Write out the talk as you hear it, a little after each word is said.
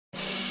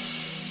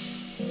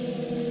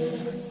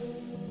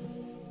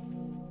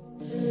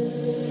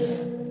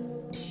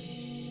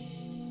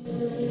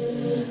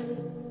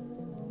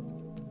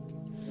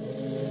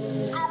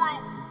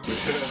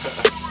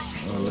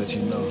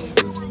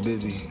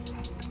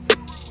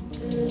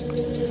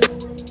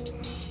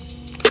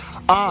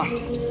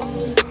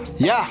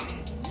Yeah.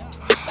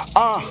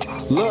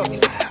 Look,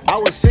 I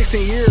was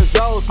 16 years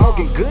old,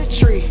 smoking good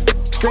tree,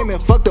 screaming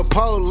fuck the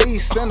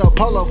police in a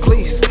polo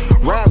fleece.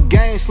 Rap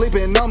gang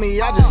sleeping on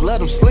me, I just let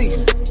them sleep.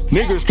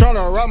 Niggas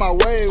tryna ride my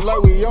wave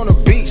like we on the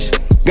beach.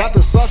 Got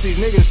the sauce, these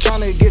niggas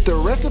tryna get the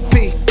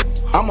recipe.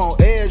 I'm on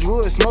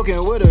Edgewood smoking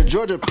with a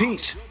Georgia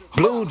peach.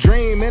 Blue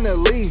dream in a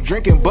leaf,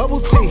 drinking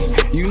bubble tea.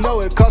 You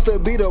know it costs to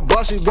be the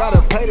boss, you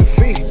gotta pay the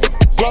fee.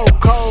 Flow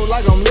cold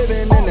like I'm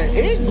living in the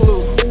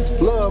igloo.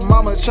 Lil'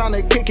 mama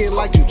tryna kick it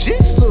like Jui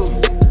Jitsu.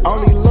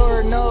 Only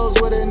Lord knows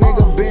what a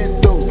nigga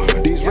been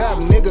through. These rap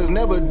niggas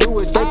never do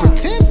what they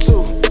pretend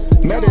to.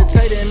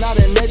 Meditating out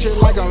in nature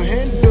like I'm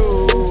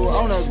Hindu.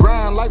 On the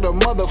grind like the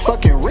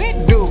motherfucking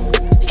rent do.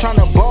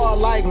 Tryna ball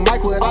like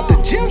Mike without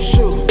the gym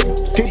shoe.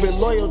 Keep it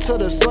loyal to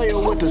the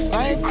soil with the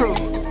same crew.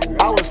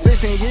 I was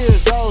 16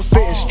 years old,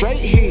 spitting straight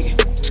heat,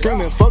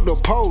 screaming fuck the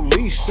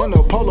police in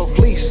a polo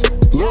fleece.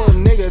 Little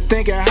nigga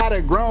thinking how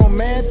the grown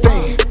man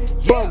think.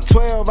 Fuck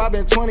 12, I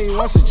been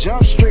 21 since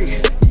Jump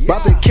Street.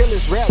 About to kill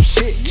this rap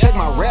shit, check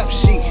my rap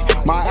sheet.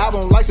 My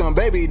album like some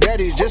baby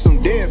daddies, just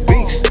some dead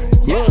beats.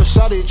 Little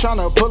shawty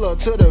tryna pull up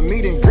to the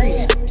meet and greet,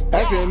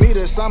 asking me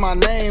to sign my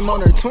name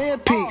on her Twin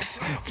Peaks.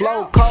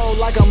 Flow cold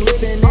like I'm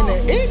living in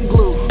an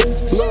igloo.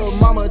 Little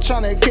mama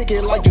tryna kick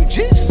it like Jui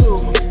Jitsu.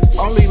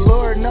 Only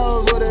Lord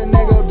knows what a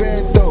nigga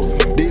been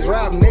through. These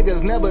rap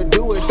niggas never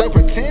do what they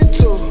pretend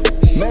to.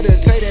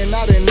 Meditating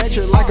out in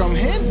nature like I'm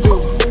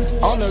Hindu.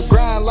 On the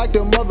grind like the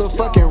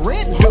motherfucking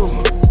rent do.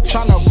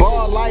 Tryna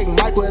ball like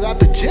Mike without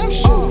the gym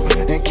shoe.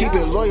 And keep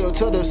it loyal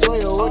to the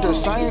soil with the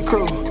same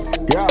crew.